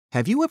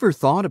Have you ever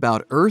thought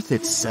about Earth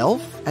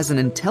itself as an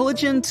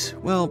intelligent,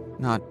 well,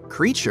 not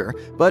creature,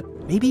 but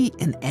maybe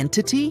an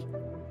entity?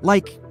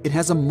 Like it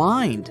has a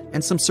mind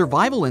and some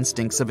survival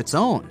instincts of its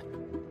own.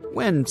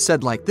 When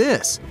said like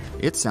this,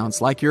 it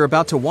sounds like you're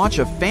about to watch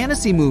a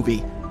fantasy movie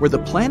where the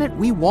planet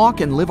we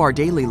walk and live our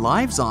daily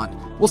lives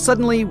on will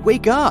suddenly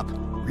wake up,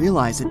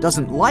 realize it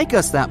doesn't like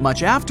us that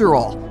much after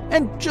all,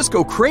 and just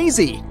go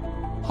crazy.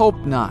 Hope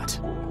not.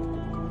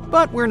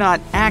 But we're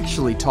not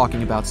actually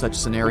talking about such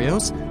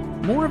scenarios.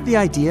 More of the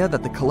idea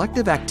that the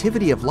collective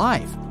activity of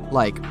life,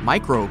 like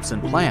microbes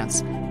and plants,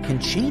 can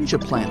change a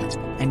planet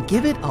and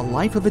give it a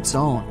life of its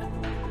own.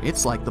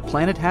 It's like the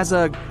planet has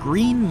a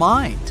green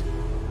mind.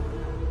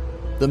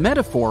 The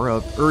metaphor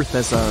of Earth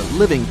as a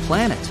living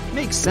planet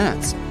makes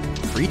sense.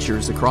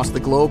 Creatures across the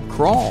globe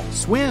crawl,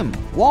 swim,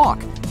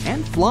 walk,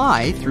 and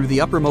fly through the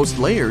uppermost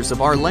layers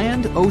of our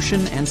land,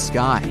 ocean, and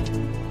sky.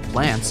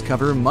 Plants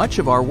cover much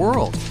of our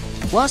world.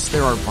 Plus,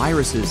 there are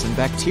viruses and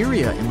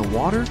bacteria in the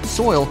water,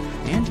 soil,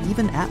 and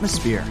even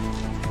atmosphere.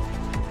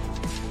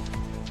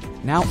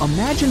 Now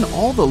imagine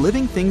all the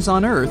living things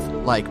on Earth,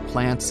 like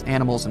plants,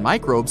 animals, and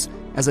microbes,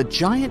 as a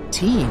giant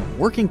team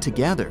working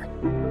together.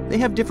 They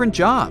have different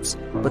jobs,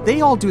 but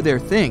they all do their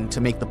thing to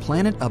make the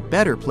planet a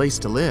better place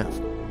to live.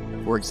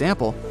 For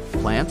example,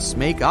 plants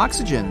make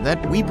oxygen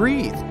that we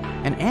breathe,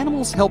 and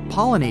animals help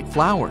pollinate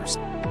flowers.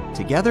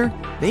 Together,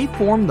 they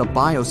form the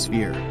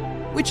biosphere,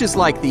 which is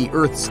like the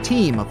Earth's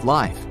team of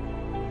life.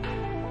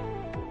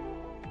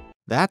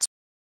 That's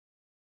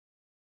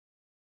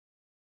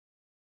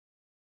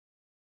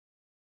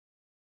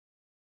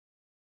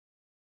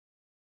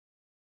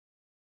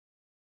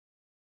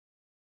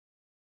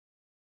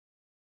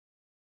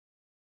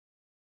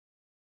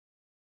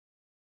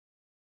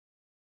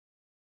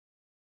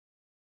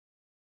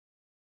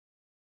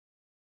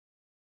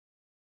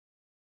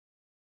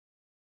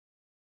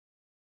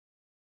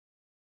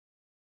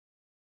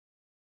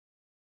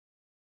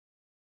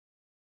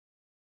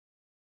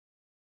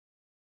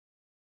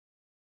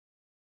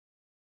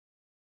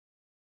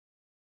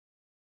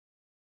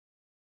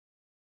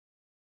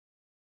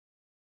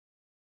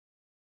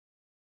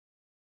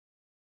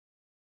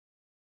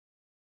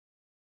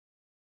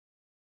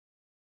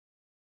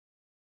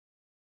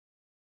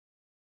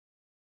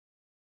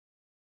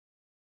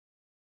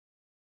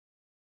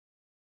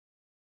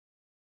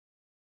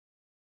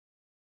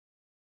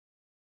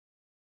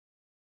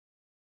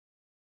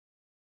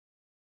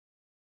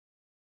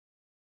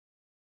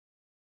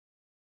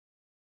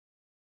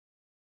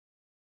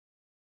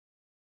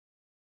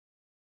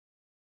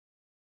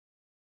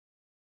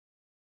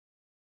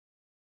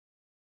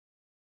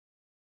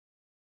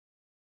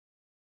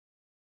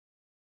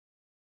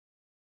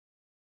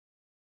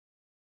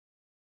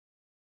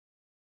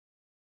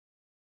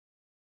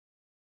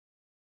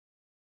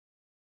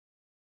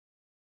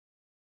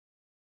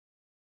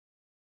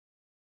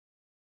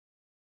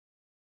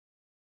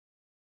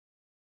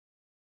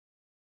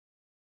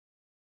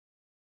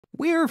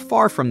We're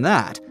far from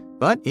that,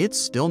 but it's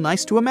still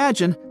nice to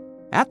imagine.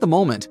 At the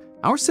moment,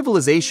 our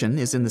civilization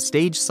is in the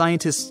stage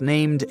scientists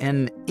named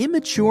an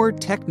immature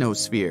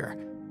technosphere.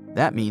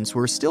 That means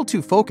we're still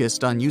too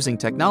focused on using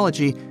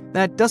technology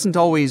that doesn't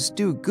always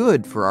do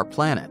good for our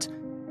planet.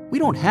 We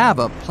don't have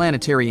a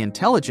planetary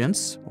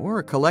intelligence or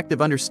a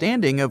collective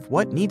understanding of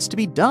what needs to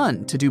be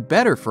done to do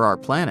better for our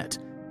planet.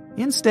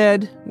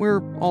 Instead,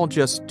 we're all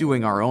just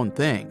doing our own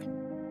thing.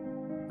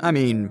 I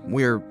mean,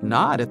 we're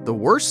not at the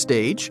worst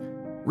stage.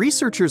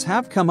 Researchers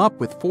have come up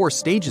with 4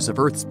 stages of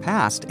Earth's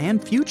past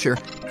and future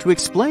to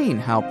explain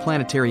how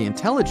planetary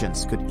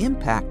intelligence could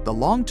impact the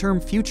long-term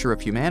future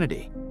of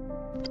humanity.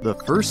 The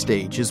first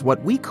stage is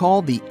what we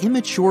call the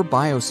immature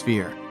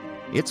biosphere.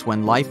 It's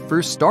when life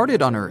first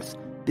started on Earth,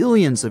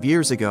 billions of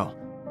years ago.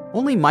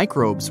 Only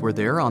microbes were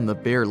there on the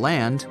bare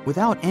land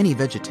without any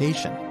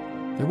vegetation.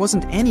 There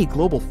wasn't any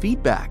global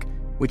feedback,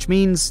 which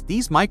means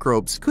these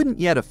microbes couldn't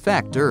yet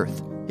affect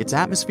Earth, its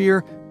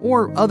atmosphere,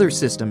 or other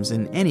systems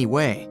in any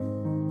way.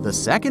 The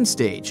second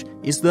stage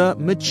is the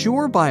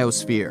mature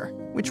biosphere,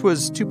 which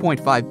was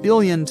 2.5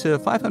 billion to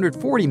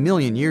 540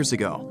 million years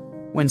ago,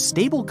 when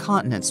stable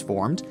continents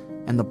formed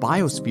and the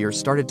biosphere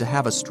started to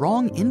have a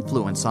strong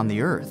influence on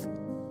the Earth.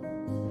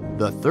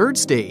 The third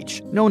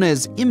stage, known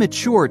as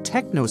immature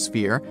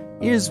technosphere,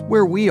 is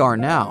where we are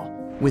now,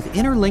 with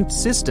interlinked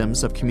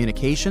systems of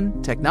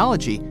communication,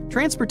 technology,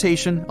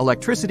 transportation,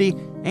 electricity,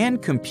 and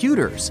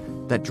computers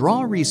that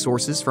draw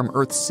resources from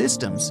Earth's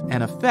systems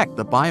and affect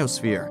the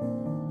biosphere.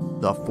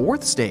 The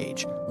fourth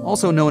stage,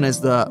 also known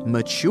as the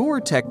mature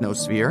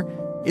technosphere,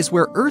 is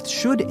where Earth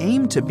should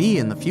aim to be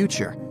in the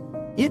future.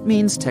 It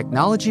means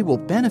technology will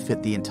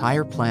benefit the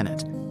entire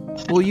planet.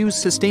 We'll use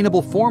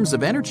sustainable forms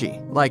of energy,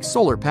 like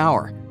solar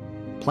power.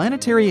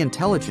 Planetary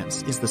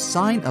intelligence is the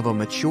sign of a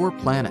mature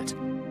planet,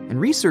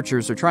 and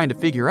researchers are trying to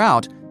figure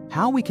out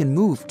how we can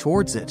move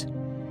towards it.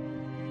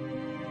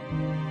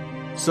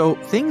 So,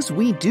 things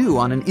we do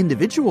on an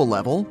individual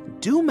level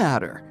do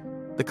matter.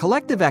 The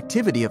collective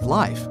activity of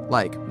life,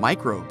 like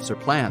microbes or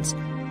plants,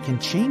 can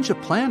change a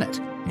planet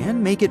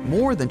and make it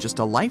more than just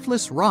a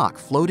lifeless rock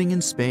floating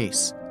in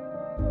space.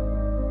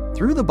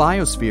 Through the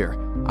biosphere,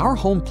 our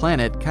home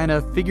planet kind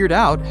of figured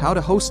out how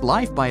to host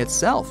life by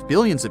itself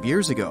billions of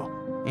years ago,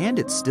 and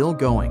it's still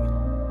going.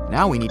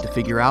 Now we need to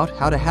figure out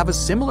how to have a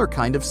similar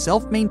kind of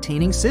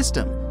self-maintaining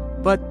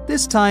system, but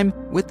this time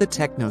with the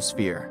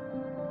technosphere.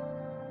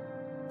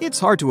 It's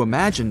hard to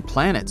imagine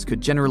planets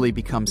could generally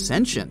become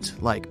sentient,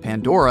 like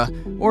Pandora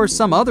or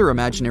some other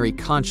imaginary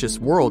conscious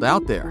world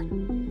out there.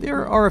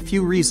 There are a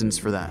few reasons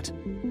for that.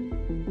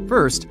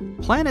 First,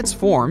 planets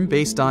form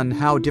based on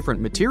how different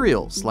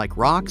materials like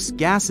rocks,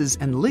 gases,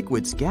 and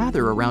liquids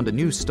gather around a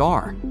new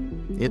star.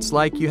 It's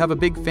like you have a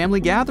big family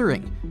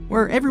gathering,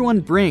 where everyone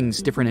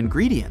brings different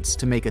ingredients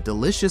to make a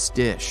delicious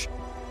dish.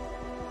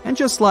 And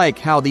just like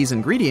how these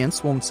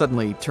ingredients won't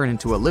suddenly turn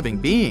into a living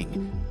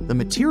being, the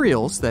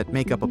materials that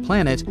make up a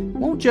planet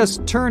won't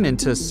just turn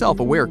into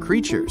self-aware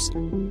creatures.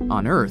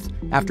 On Earth,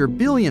 after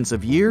billions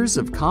of years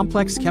of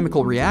complex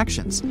chemical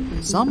reactions,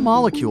 some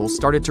molecules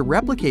started to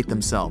replicate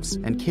themselves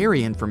and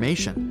carry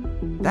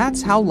information.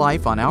 That's how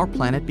life on our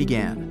planet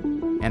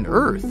began. And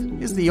Earth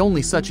is the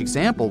only such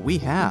example we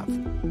have.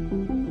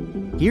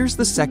 Here's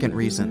the second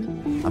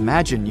reason.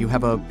 Imagine you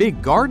have a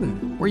big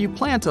garden where you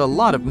plant a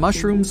lot of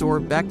mushrooms or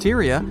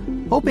bacteria,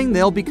 hoping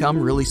they'll become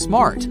really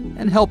smart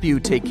and help you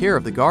take care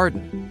of the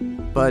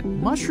garden. But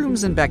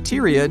mushrooms and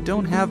bacteria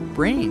don't have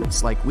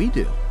brains like we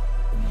do.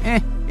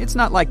 It's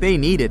not like they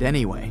need it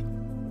anyway.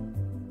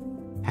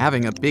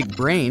 Having a big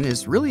brain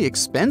is really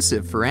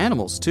expensive for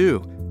animals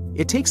too.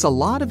 It takes a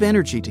lot of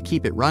energy to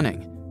keep it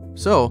running.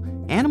 So,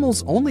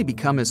 animals only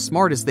become as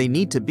smart as they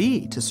need to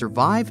be to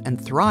survive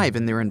and thrive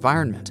in their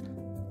environment.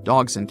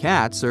 Dogs and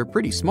cats are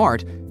pretty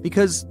smart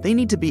because they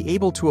need to be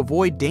able to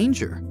avoid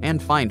danger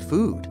and find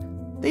food.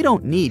 They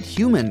don't need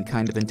human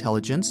kind of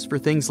intelligence for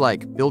things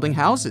like building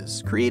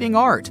houses, creating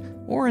art,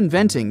 or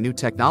inventing new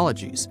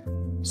technologies.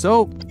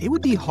 So, it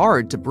would be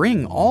hard to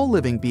bring all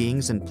living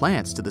beings and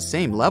plants to the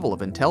same level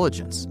of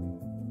intelligence.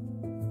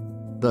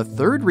 The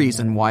third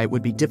reason why it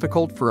would be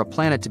difficult for a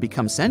planet to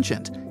become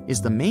sentient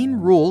is the main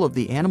rule of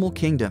the animal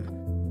kingdom.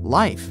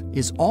 Life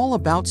is all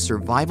about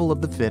survival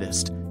of the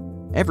fittest.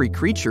 Every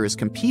creature is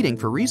competing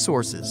for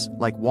resources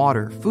like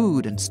water,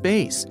 food, and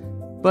space.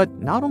 But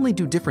not only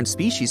do different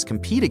species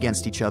compete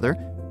against each other,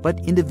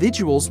 but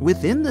individuals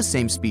within the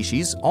same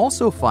species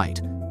also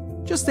fight.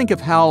 Just think of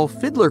how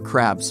fiddler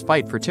crabs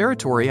fight for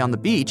territory on the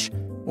beach,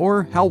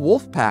 or how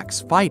wolf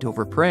packs fight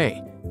over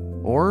prey.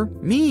 Or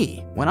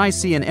me, when I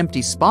see an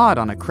empty spot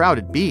on a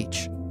crowded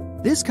beach.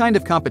 This kind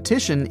of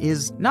competition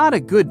is not a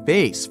good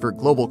base for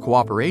global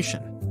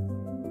cooperation.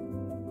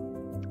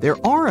 There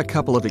are a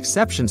couple of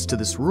exceptions to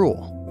this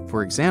rule.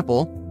 For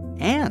example,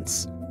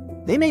 ants.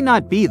 They may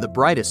not be the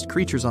brightest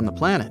creatures on the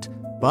planet,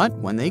 but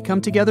when they come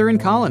together in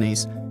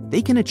colonies,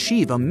 they can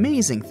achieve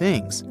amazing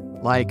things,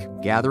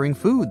 like gathering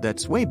food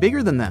that's way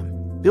bigger than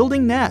them,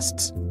 building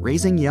nests,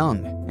 raising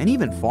young, and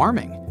even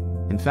farming.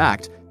 In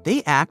fact,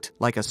 they act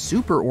like a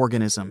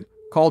superorganism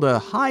called a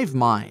hive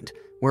mind,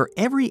 where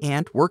every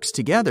ant works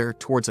together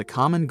towards a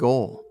common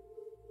goal.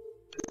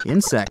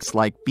 Insects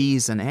like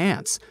bees and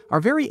ants are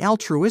very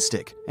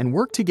altruistic and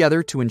work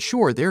together to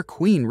ensure their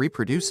queen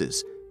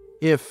reproduces.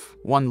 If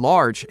one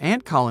large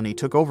ant colony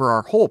took over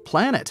our whole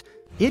planet,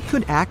 it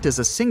could act as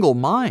a single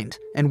mind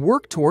and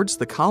work towards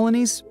the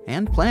colony's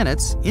and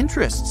planet's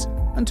interests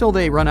until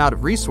they run out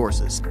of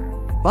resources.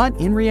 But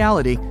in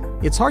reality,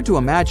 it's hard to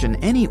imagine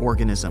any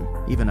organism,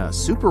 even a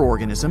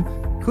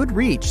superorganism, could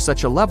reach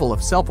such a level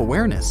of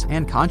self-awareness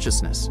and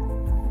consciousness.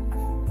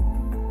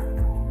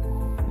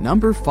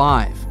 Number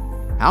 5.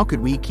 How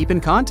could we keep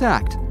in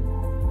contact?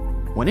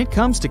 When it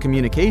comes to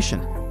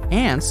communication,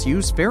 ants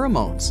use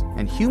pheromones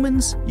and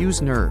humans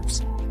use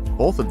nerves.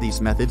 Both of these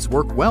methods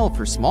work well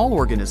for small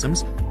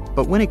organisms,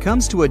 but when it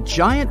comes to a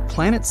giant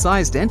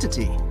planet-sized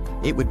entity,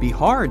 it would be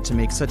hard to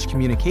make such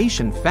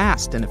communication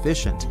fast and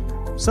efficient.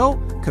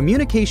 So,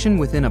 communication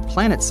within a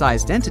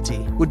planet-sized entity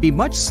would be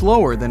much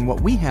slower than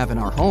what we have in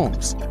our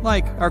homes,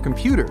 like our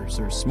computers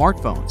or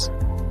smartphones.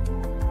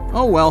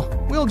 Oh well,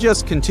 we'll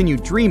just continue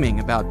dreaming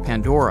about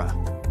Pandora.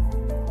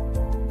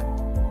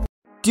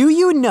 Do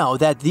you know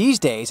that these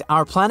days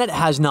our planet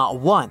has not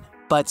one,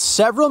 but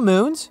several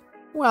moons?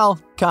 Well,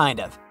 kind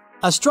of.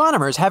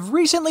 Astronomers have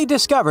recently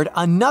discovered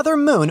another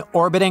moon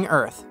orbiting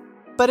Earth.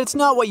 But it's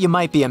not what you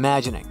might be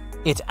imagining.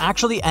 It's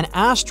actually an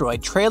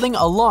asteroid trailing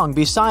along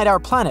beside our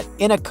planet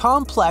in a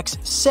complex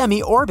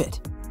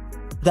semi-orbit.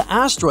 The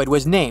asteroid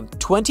was named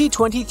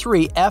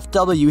 2023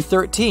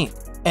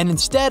 FW13, and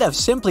instead of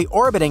simply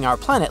orbiting our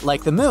planet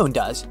like the moon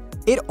does,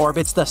 it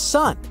orbits the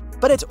sun.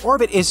 But its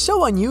orbit is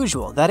so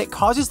unusual that it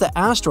causes the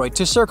asteroid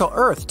to circle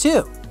Earth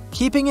too,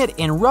 keeping it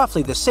in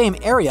roughly the same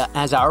area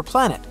as our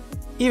planet,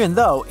 even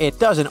though it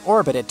doesn't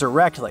orbit it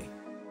directly.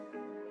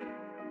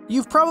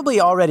 You've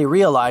probably already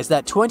realized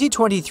that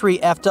 2023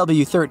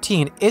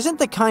 FW13 isn't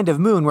the kind of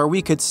moon where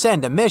we could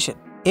send a mission.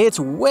 It's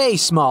way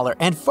smaller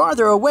and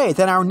farther away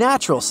than our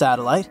natural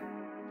satellite.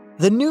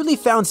 The newly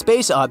found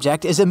space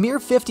object is a mere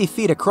 50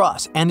 feet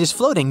across and is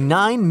floating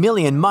 9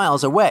 million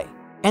miles away,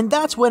 and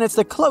that's when it's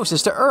the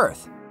closest to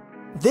Earth.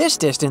 This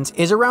distance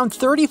is around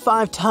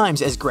 35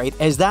 times as great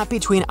as that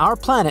between our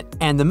planet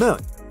and the Moon.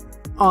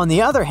 On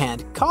the other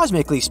hand,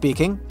 cosmically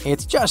speaking,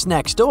 it's just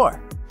next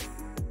door.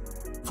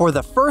 For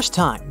the first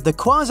time, the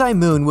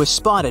quasi-moon was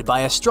spotted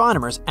by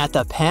astronomers at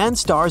the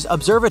Pan-STARRS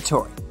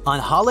Observatory on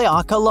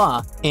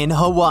Haleakala in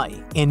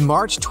Hawaii in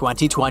March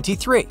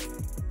 2023.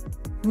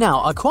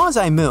 Now, a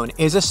quasi-moon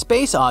is a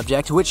space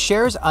object which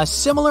shares a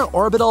similar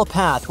orbital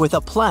path with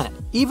a planet,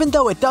 even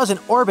though it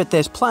doesn't orbit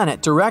this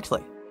planet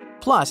directly.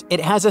 Plus, it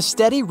has a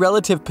steady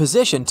relative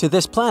position to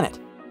this planet.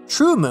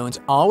 True moons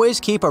always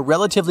keep a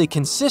relatively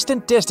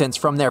consistent distance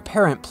from their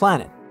parent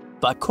planet,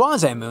 but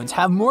quasi-moons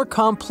have more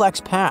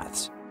complex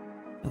paths.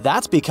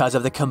 That's because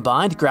of the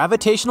combined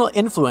gravitational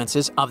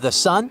influences of the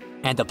Sun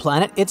and the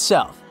planet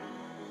itself.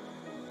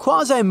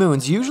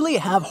 Quasi-moons usually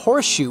have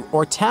horseshoe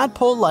or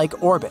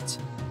tadpole-like orbits.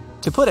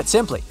 To put it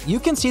simply, you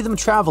can see them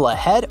travel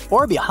ahead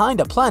or behind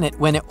a planet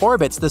when it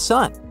orbits the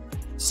Sun.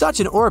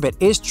 Such an orbit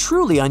is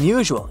truly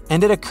unusual,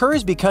 and it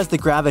occurs because the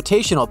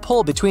gravitational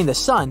pull between the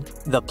Sun,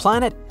 the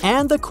planet,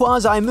 and the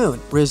quasi-moon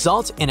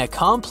results in a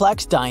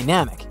complex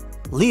dynamic,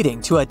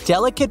 leading to a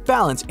delicate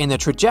balance in the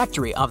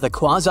trajectory of the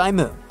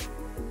quasi-moon.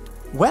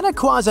 When a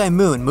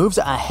quasi-moon moves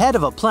ahead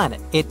of a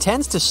planet, it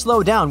tends to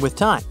slow down with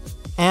time,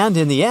 and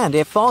in the end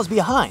it falls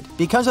behind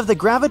because of the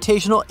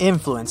gravitational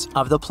influence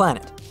of the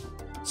planet.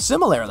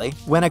 Similarly,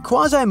 when a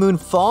quasi-moon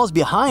falls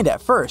behind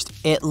at first,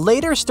 it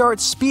later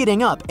starts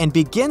speeding up and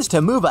begins to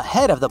move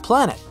ahead of the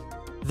planet.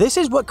 This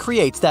is what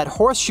creates that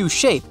horseshoe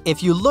shape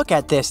if you look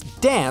at this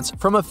dance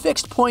from a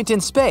fixed point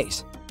in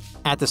space.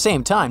 At the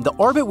same time, the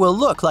orbit will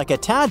look like a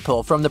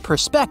tadpole from the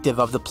perspective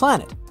of the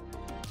planet.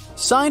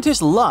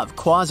 Scientists love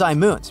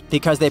quasi-moons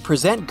because they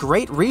present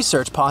great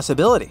research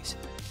possibilities.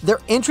 Their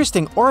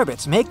interesting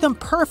orbits make them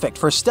perfect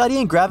for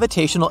studying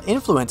gravitational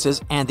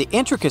influences and the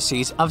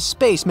intricacies of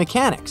space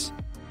mechanics.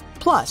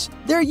 Plus,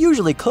 they're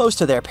usually close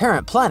to their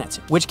parent planets,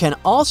 which can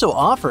also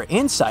offer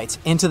insights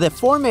into the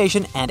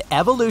formation and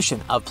evolution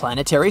of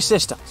planetary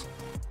systems.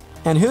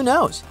 And who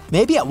knows,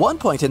 maybe at one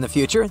point in the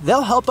future,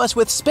 they'll help us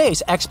with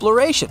space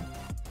exploration.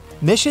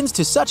 Missions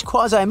to such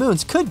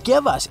quasi-moons could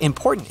give us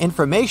important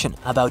information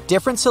about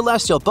different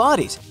celestial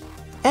bodies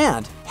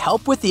and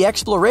help with the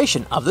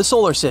exploration of the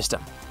solar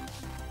system.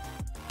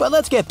 But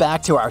let's get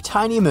back to our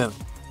tiny moon.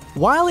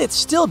 While it's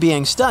still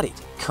being studied,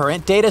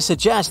 current data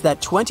suggests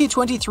that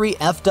 2023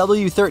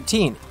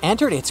 FW13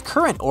 entered its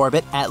current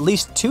orbit at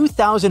least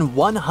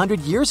 2,100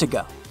 years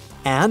ago.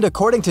 And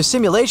according to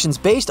simulations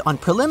based on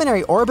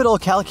preliminary orbital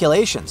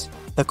calculations,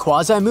 the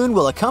quasi-moon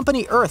will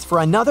accompany Earth for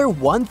another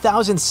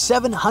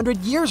 1,700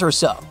 years or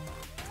so.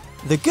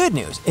 The good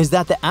news is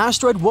that the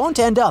asteroid won't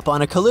end up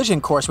on a collision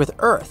course with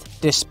Earth,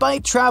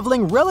 despite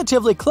traveling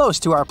relatively close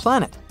to our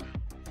planet.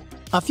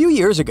 A few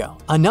years ago,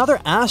 another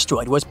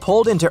asteroid was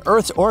pulled into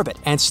Earth's orbit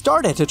and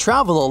started to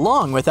travel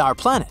along with our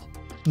planet.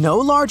 No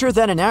larger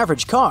than an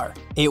average car,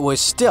 it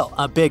was still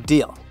a big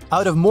deal.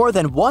 Out of more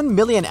than 1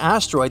 million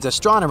asteroids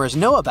astronomers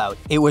know about,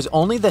 it was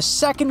only the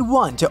second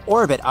one to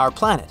orbit our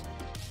planet.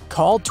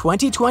 Called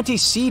 2020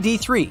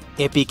 CD3,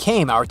 it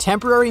became our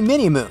temporary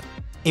mini-moon.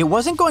 It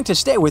wasn't going to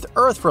stay with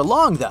Earth for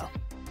long, though.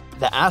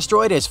 The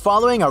asteroid is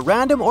following a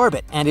random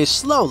orbit and is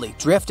slowly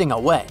drifting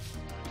away.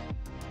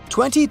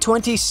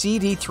 2020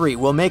 CD3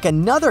 will make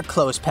another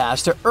close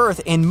pass to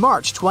Earth in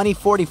March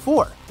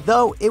 2044,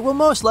 though it will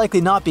most likely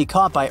not be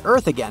caught by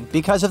Earth again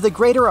because of the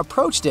greater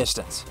approach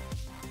distance.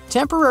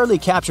 Temporarily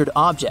captured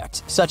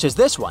objects, such as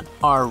this one,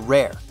 are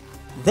rare.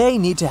 They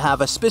need to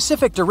have a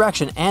specific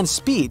direction and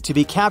speed to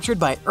be captured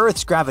by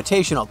Earth's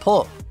gravitational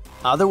pull.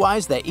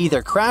 Otherwise, they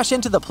either crash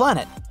into the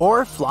planet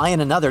or fly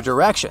in another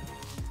direction.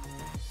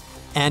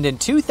 And in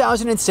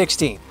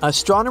 2016,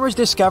 astronomers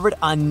discovered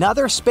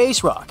another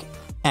space rock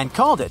and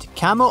called it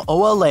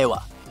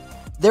Kamo'olelewa.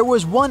 There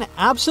was one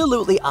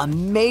absolutely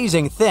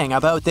amazing thing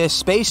about this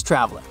space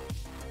traveler.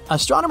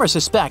 Astronomers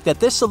suspect that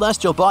this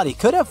celestial body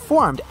could have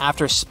formed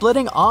after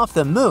splitting off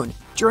the moon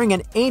during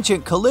an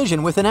ancient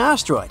collision with an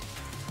asteroid.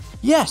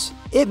 Yes,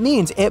 it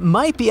means it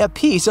might be a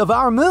piece of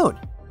our moon.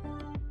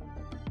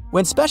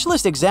 When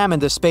specialists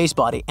examined the space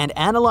body and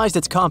analyzed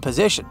its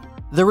composition,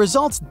 the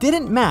results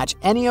didn't match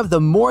any of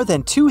the more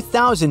than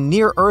 2,000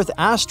 near-Earth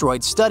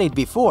asteroids studied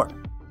before.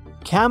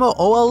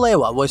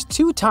 Kamo'olelewa was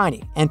too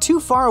tiny and too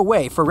far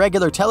away for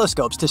regular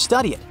telescopes to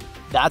study it.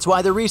 That's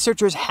why the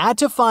researchers had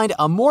to find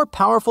a more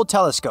powerful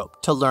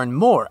telescope to learn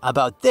more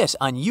about this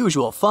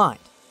unusual find.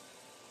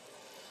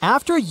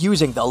 After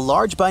using the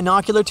Large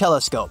Binocular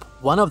Telescope,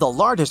 one of the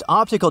largest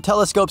optical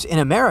telescopes in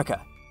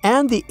America,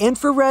 and the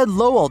Infrared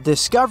Lowell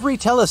Discovery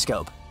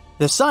Telescope,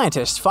 the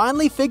scientists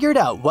finally figured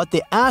out what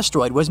the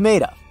asteroid was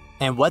made of,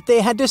 and what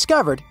they had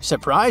discovered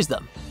surprised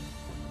them.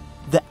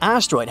 The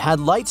asteroid had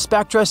light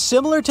spectra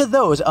similar to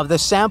those of the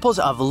samples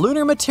of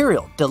lunar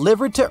material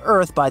delivered to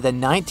Earth by the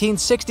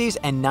 1960s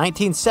and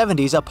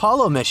 1970s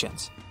Apollo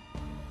missions.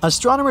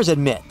 Astronomers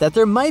admit that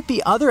there might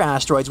be other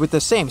asteroids with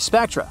the same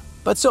spectra,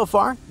 but so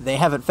far, they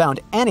haven't found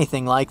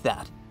anything like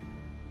that.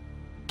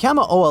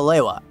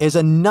 Kamo'olelewa is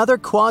another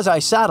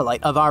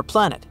quasi-satellite of our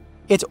planet.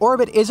 its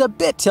orbit is a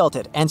bit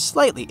tilted and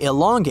slightly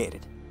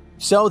elongated.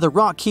 So the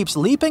rock keeps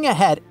leaping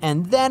ahead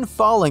and then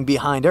falling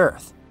behind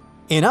Earth.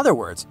 In other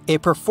words,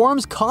 it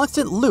performs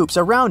constant loops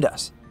around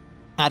us.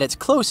 At its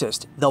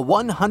closest, the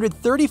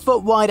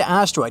 130-foot-wide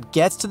asteroid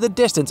gets to the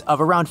distance of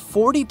around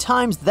 40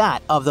 times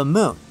that of the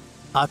Moon.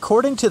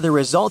 According to the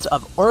results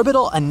of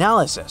orbital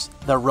analysis,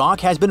 the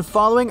rock has been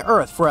following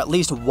Earth for at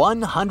least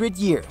 100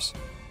 years.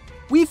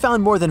 We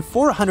found more than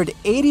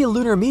 480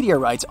 lunar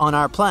meteorites on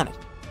our planet.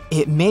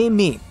 It may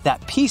mean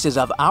that pieces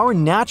of our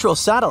natural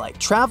satellite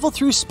travel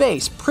through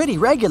space pretty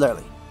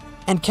regularly.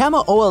 And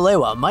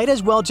Kamao'alewa might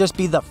as well just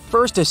be the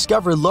first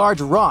discovered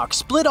large rock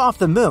split off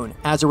the Moon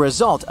as a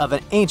result of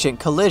an ancient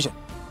collision.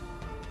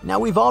 Now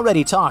we've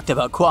already talked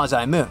about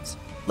quasi-moons.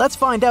 Let's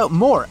find out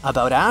more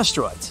about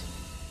asteroids.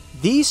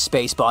 These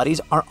space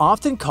bodies are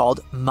often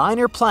called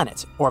minor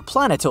planets or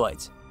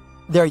planetoids.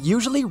 They're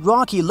usually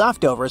rocky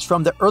leftovers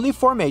from the early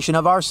formation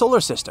of our solar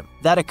system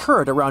that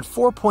occurred around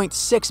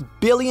 4.6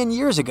 billion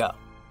years ago.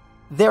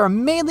 They're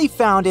mainly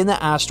found in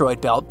the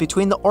asteroid belt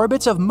between the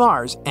orbits of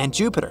Mars and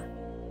Jupiter.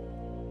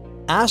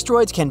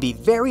 Asteroids can be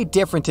very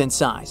different in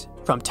size,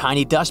 from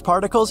tiny dust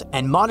particles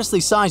and modestly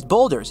sized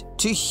boulders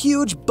to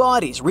huge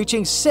bodies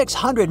reaching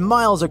 600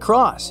 miles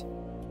across.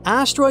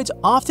 Asteroids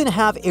often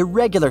have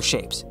irregular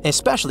shapes,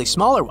 especially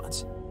smaller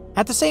ones.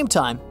 At the same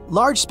time,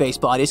 large space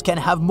bodies can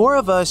have more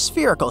of a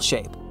spherical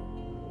shape.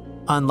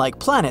 Unlike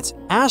planets,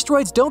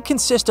 asteroids don't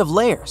consist of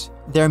layers.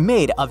 They're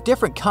made of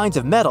different kinds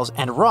of metals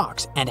and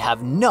rocks and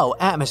have no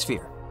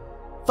atmosphere.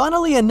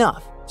 Funnily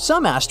enough,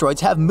 some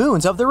asteroids have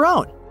moons of their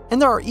own,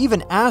 and there are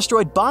even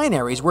asteroid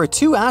binaries where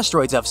two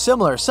asteroids of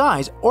similar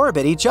size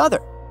orbit each other.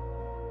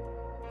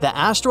 The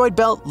asteroid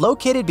belt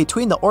located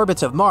between the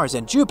orbits of Mars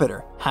and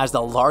Jupiter has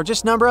the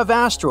largest number of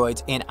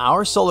asteroids in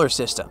our solar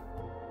system.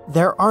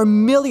 There are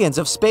millions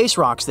of space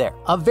rocks there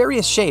of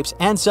various shapes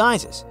and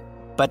sizes.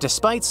 But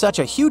despite such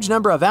a huge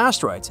number of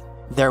asteroids,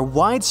 they're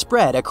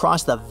widespread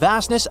across the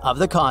vastness of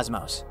the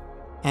cosmos.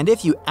 And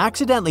if you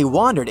accidentally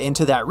wandered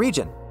into that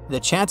region, the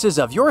chances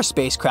of your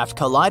spacecraft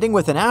colliding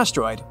with an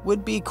asteroid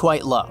would be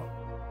quite low.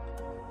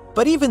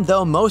 But even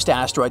though most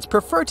asteroids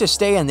prefer to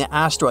stay in the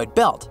asteroid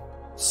belt,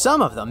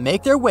 some of them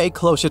make their way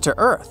closer to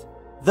Earth.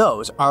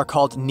 Those are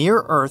called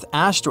near-Earth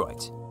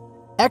asteroids.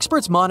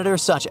 Experts monitor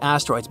such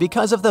asteroids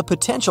because of the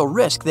potential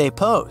risk they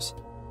pose.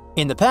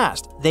 In the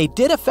past, they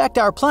did affect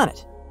our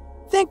planet.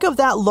 Think of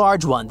that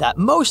large one that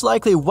most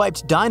likely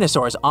wiped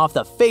dinosaurs off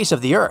the face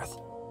of the Earth.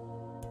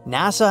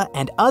 NASA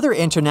and other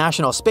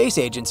international space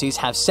agencies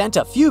have sent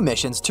a few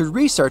missions to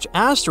research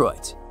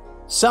asteroids.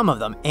 Some of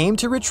them aim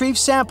to retrieve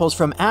samples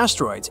from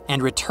asteroids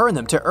and return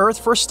them to Earth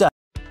for study.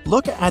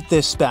 Look at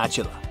this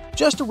spatula.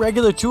 Just a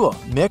regular tool,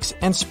 mix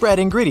and spread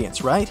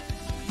ingredients, right?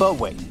 But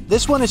wait,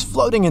 this one is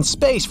floating in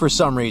space for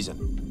some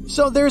reason.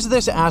 So there's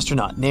this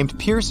astronaut named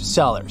Pierce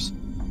Sellers.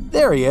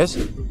 There he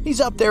is.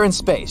 He's up there in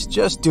space,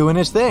 just doing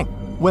his thing,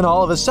 when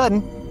all of a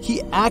sudden,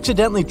 he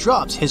accidentally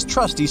drops his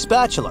trusty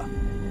spatula.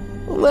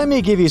 Let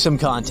me give you some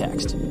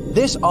context.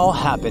 This all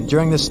happened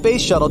during the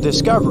Space Shuttle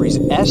Discovery's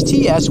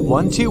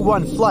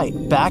STS-121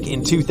 flight back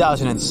in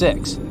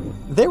 2006.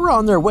 They were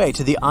on their way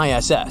to the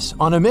ISS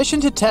on a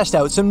mission to test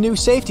out some new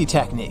safety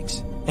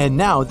techniques. And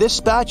now this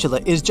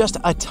spatula is just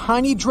a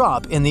tiny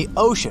drop in the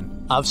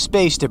ocean of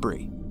space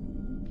debris.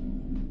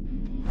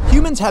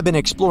 Humans have been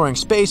exploring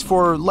space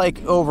for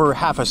like over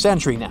half a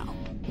century now.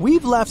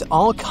 We've left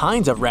all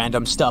kinds of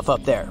random stuff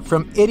up there,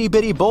 from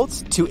itty-bitty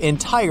bolts to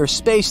entire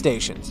space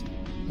stations.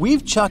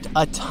 We've chucked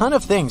a ton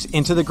of things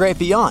into the great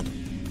beyond.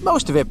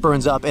 Most of it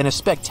burns up in a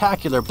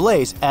spectacular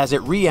blaze as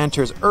it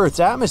re-enters Earth's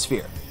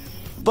atmosphere.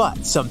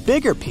 But some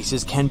bigger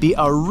pieces can be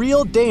a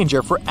real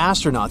danger for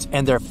astronauts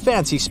and their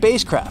fancy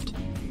spacecraft.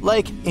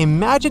 Like,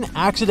 imagine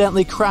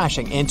accidentally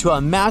crashing into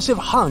a massive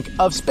hunk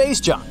of space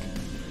junk.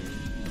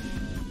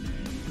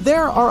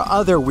 There are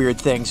other weird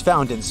things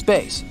found in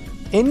space.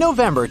 In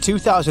November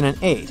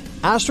 2008,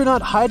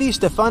 astronaut Heidi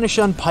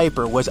Stefanishan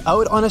Piper was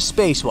out on a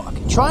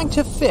spacewalk trying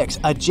to fix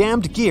a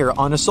jammed gear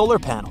on a solar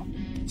panel.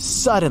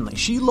 Suddenly,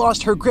 she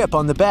lost her grip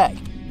on the bag.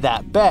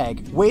 That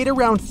bag weighed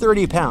around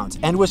 30 pounds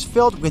and was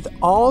filled with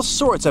all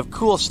sorts of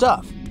cool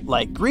stuff,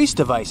 like grease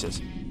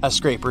devices, a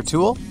scraper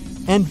tool,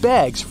 and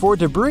bags for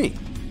debris.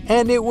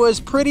 And it was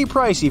pretty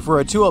pricey for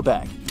a tool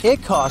bag.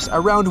 It cost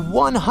around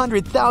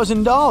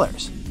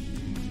 $100,000.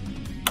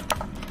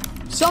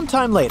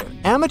 Sometime later,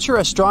 amateur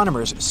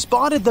astronomers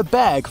spotted the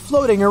bag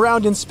floating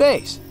around in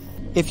space.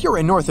 If you're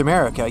in North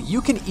America,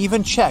 you can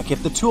even check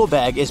if the tool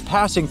bag is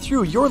passing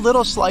through your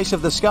little slice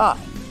of the sky.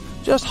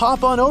 Just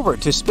hop on over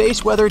to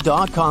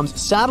spaceweather.com's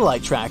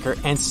satellite tracker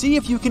and see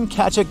if you can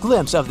catch a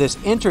glimpse of this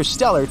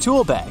interstellar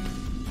tool bag.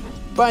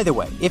 By the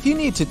way, if you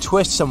need to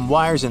twist some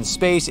wires in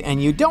space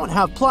and you don't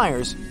have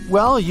pliers,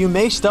 well, you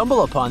may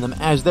stumble upon them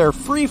as they're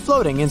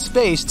free-floating in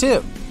space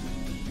too.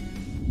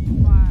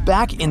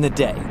 Back in the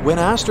day, when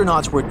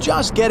astronauts were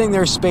just getting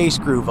their space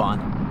groove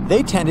on,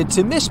 they tended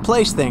to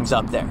misplace things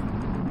up there.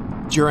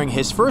 During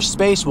his first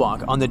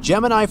spacewalk on the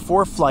Gemini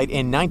 4 flight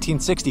in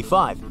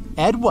 1965,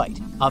 Ed White,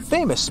 a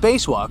famous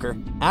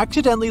spacewalker,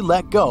 accidentally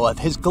let go of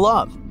his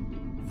glove.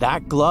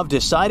 That glove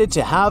decided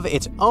to have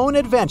its own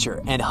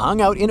adventure and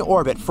hung out in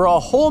orbit for a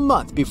whole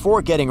month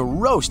before getting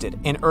roasted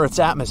in Earth's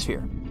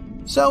atmosphere.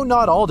 So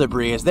not all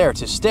debris is there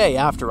to stay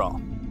after all.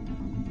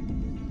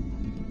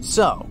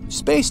 So,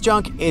 space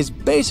junk is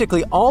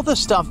basically all the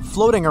stuff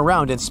floating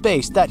around in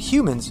space that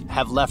humans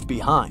have left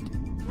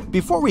behind.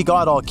 Before we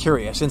got all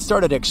curious and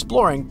started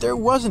exploring, there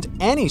wasn't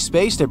any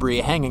space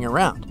debris hanging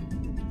around.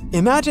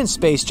 Imagine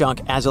space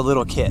junk as a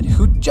little kid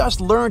who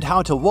just learned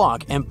how to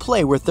walk and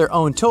play with their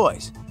own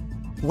toys.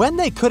 When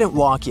they couldn't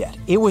walk yet,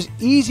 it was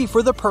easy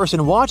for the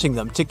person watching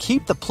them to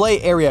keep the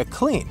play area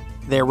clean.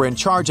 They were in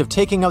charge of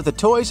taking out the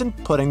toys and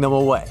putting them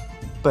away.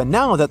 But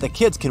now that the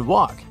kids can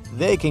walk,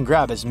 they can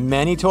grab as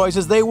many toys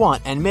as they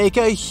want and make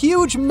a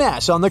huge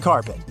mess on the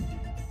carpet.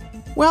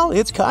 Well,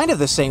 it's kind of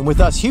the same with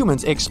us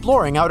humans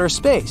exploring outer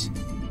space.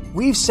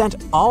 We've sent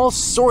all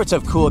sorts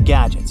of cool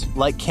gadgets,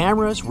 like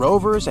cameras,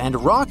 rovers,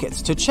 and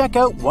rockets to check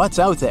out what's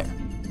out there.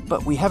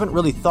 But we haven't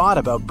really thought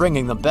about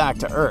bringing them back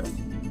to Earth.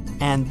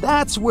 And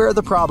that's where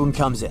the problem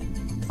comes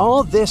in.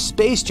 All this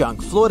space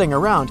junk floating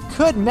around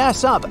could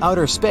mess up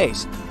outer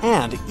space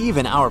and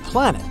even our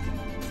planet.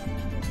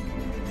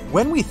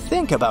 When we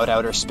think about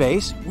outer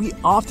space, we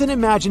often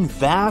imagine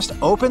vast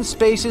open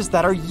spaces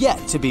that are yet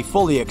to be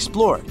fully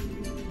explored.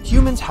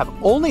 Humans have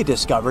only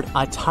discovered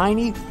a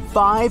tiny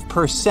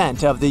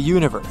 5% of the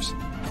universe.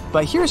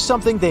 But here's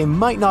something they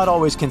might not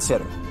always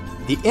consider: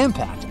 the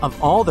impact of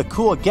all the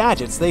cool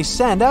gadgets they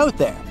send out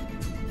there.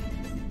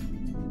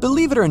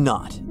 Believe it or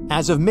not,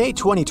 as of May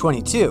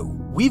 2022,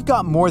 we've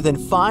got more than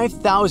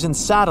 5,000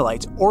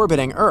 satellites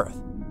orbiting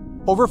Earth.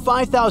 Over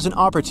 5,000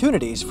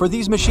 opportunities for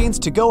these machines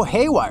to go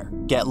haywire,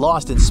 get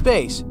lost in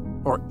space,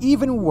 or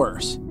even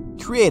worse,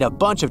 create a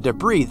bunch of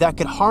debris that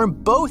could harm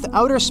both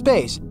outer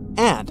space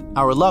and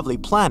our lovely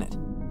planet.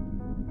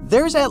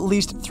 There's at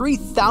least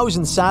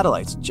 3,000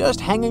 satellites just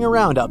hanging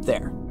around up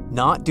there,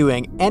 not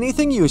doing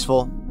anything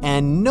useful,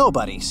 and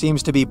nobody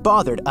seems to be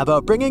bothered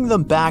about bringing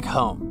them back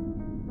home.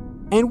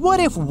 And what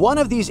if one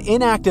of these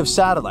inactive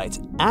satellites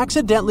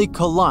accidentally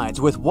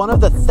collides with one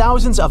of the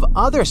thousands of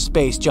other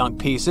space junk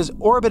pieces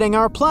orbiting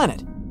our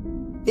planet?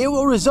 It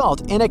will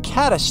result in a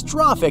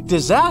catastrophic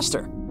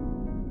disaster.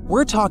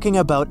 We're talking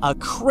about a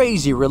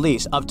crazy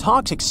release of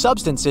toxic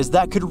substances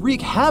that could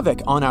wreak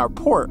havoc on our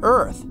poor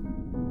Earth.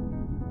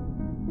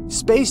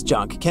 Space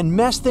junk can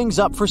mess things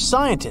up for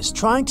scientists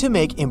trying to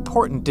make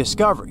important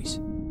discoveries.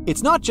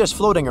 It's not just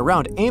floating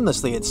around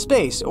aimlessly in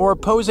space or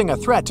posing a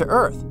threat to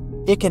Earth.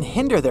 It can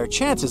hinder their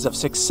chances of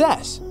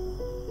success.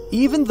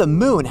 Even the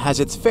moon has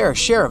its fair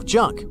share of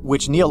junk,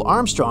 which Neil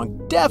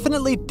Armstrong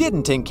definitely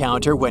didn't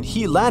encounter when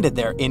he landed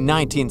there in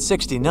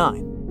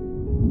 1969.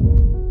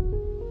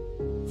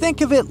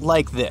 Think of it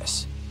like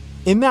this.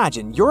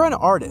 Imagine you're an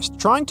artist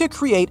trying to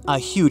create a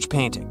huge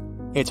painting.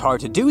 It's hard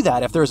to do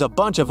that if there's a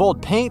bunch of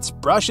old paints,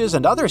 brushes,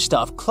 and other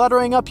stuff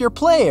cluttering up your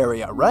play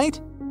area, right?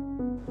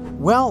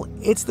 Well,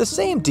 it's the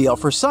same deal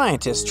for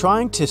scientists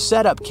trying to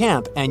set up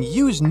camp and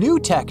use new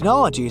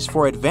technologies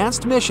for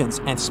advanced missions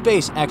and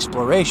space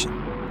exploration.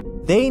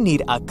 They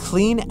need a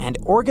clean and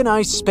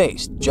organized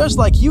space, just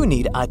like you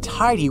need a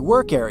tidy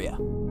work area.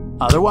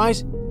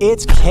 Otherwise,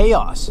 it's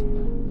chaos.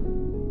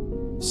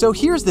 So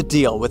here's the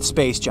deal with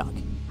space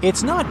junk.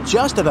 It's not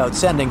just about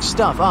sending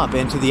stuff up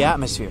into the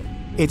atmosphere.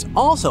 It's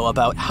also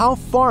about how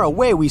far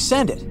away we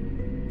send it.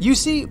 You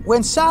see,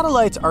 when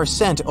satellites are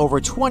sent over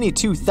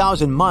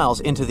 22,000 miles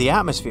into the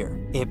atmosphere,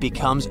 it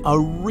becomes a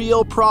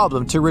real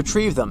problem to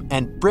retrieve them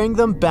and bring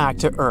them back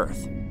to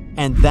Earth.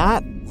 And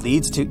that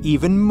leads to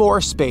even more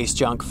space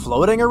junk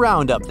floating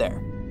around up there.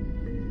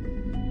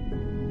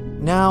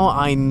 Now,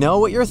 I know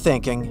what you're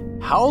thinking.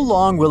 How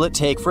long will it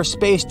take for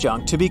space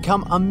junk to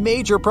become a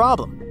major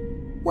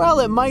problem?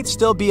 Well, it might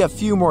still be a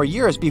few more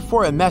years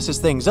before it messes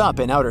things up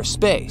in outer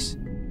space.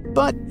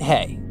 But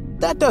hey,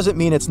 that doesn't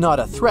mean it's not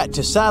a threat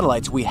to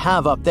satellites we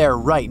have up there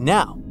right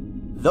now.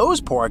 Those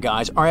poor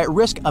guys are at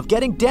risk of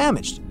getting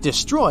damaged,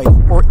 destroyed,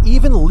 or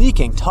even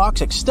leaking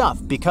toxic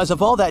stuff because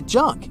of all that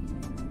junk.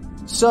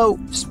 So,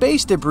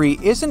 space debris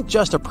isn't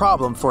just a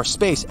problem for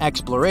space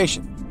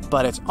exploration,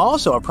 but it's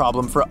also a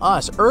problem for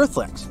us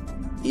Earthlings,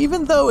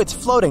 even though it's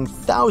floating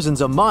thousands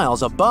of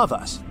miles above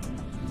us.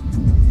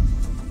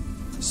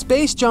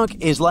 Space junk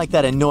is like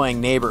that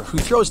annoying neighbor who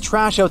throws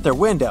trash out their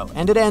window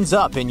and it ends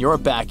up in your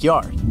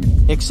backyard.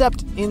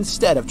 Except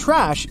instead of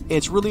trash,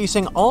 it's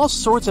releasing all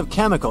sorts of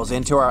chemicals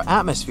into our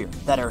atmosphere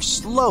that are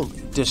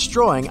slowly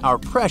destroying our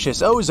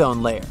precious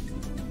ozone layer.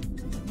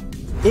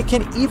 It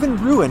can even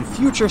ruin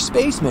future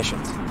space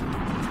missions.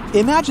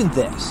 Imagine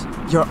this.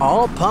 You're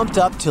all pumped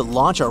up to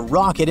launch a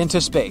rocket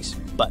into space,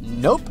 but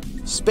nope,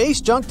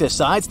 space junk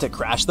decides to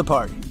crash the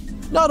party.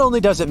 Not only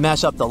does it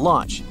mess up the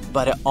launch,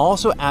 but it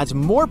also adds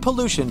more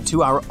pollution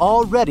to our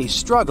already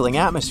struggling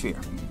atmosphere.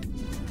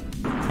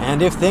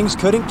 And if things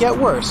couldn't get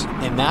worse,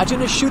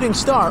 imagine a shooting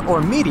star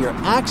or meteor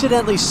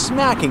accidentally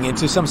smacking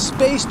into some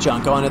space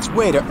junk on its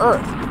way to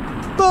Earth.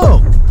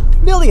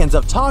 Boom! Millions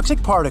of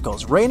toxic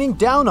particles raining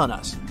down on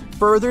us,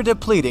 further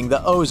depleting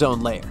the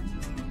ozone layer.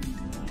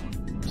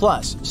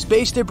 Plus,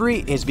 space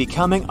debris is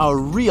becoming a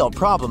real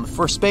problem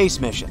for space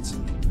missions.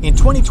 In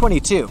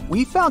 2022,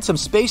 we found some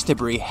space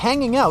debris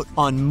hanging out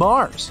on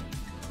Mars.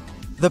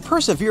 The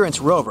Perseverance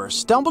rover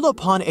stumbled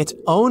upon its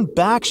own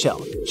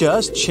backshell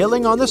just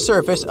chilling on the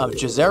surface of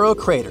Jezero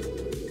crater.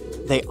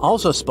 They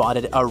also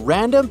spotted a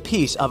random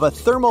piece of a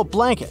thermal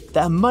blanket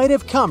that might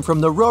have come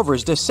from the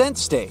rover's descent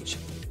stage.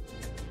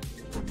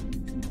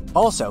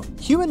 Also,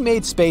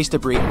 human-made space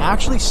debris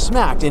actually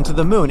smacked into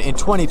the moon in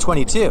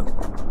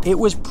 2022. It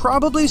was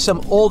probably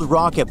some old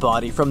rocket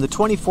body from the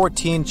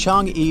 2014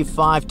 Chang'e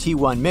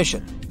 5T1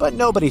 mission, but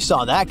nobody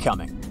saw that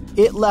coming.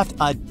 It left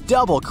a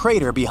double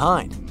crater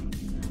behind.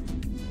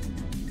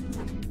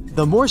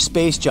 The more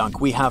space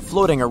junk we have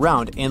floating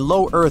around in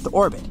low Earth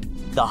orbit,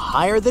 the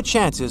higher the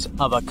chances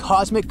of a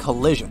cosmic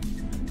collision.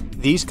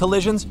 These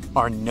collisions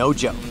are no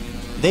joke.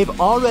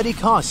 They've already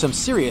caused some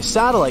serious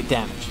satellite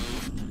damage.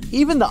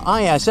 Even the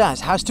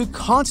ISS has to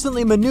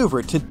constantly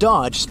maneuver to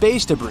dodge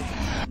space debris.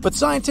 But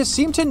scientists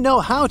seem to know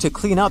how to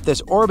clean up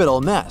this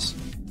orbital mess.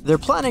 They're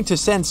planning to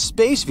send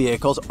space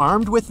vehicles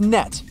armed with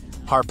nets,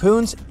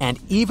 harpoons, and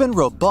even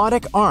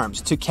robotic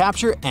arms to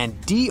capture and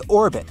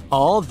deorbit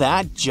all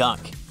that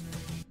junk.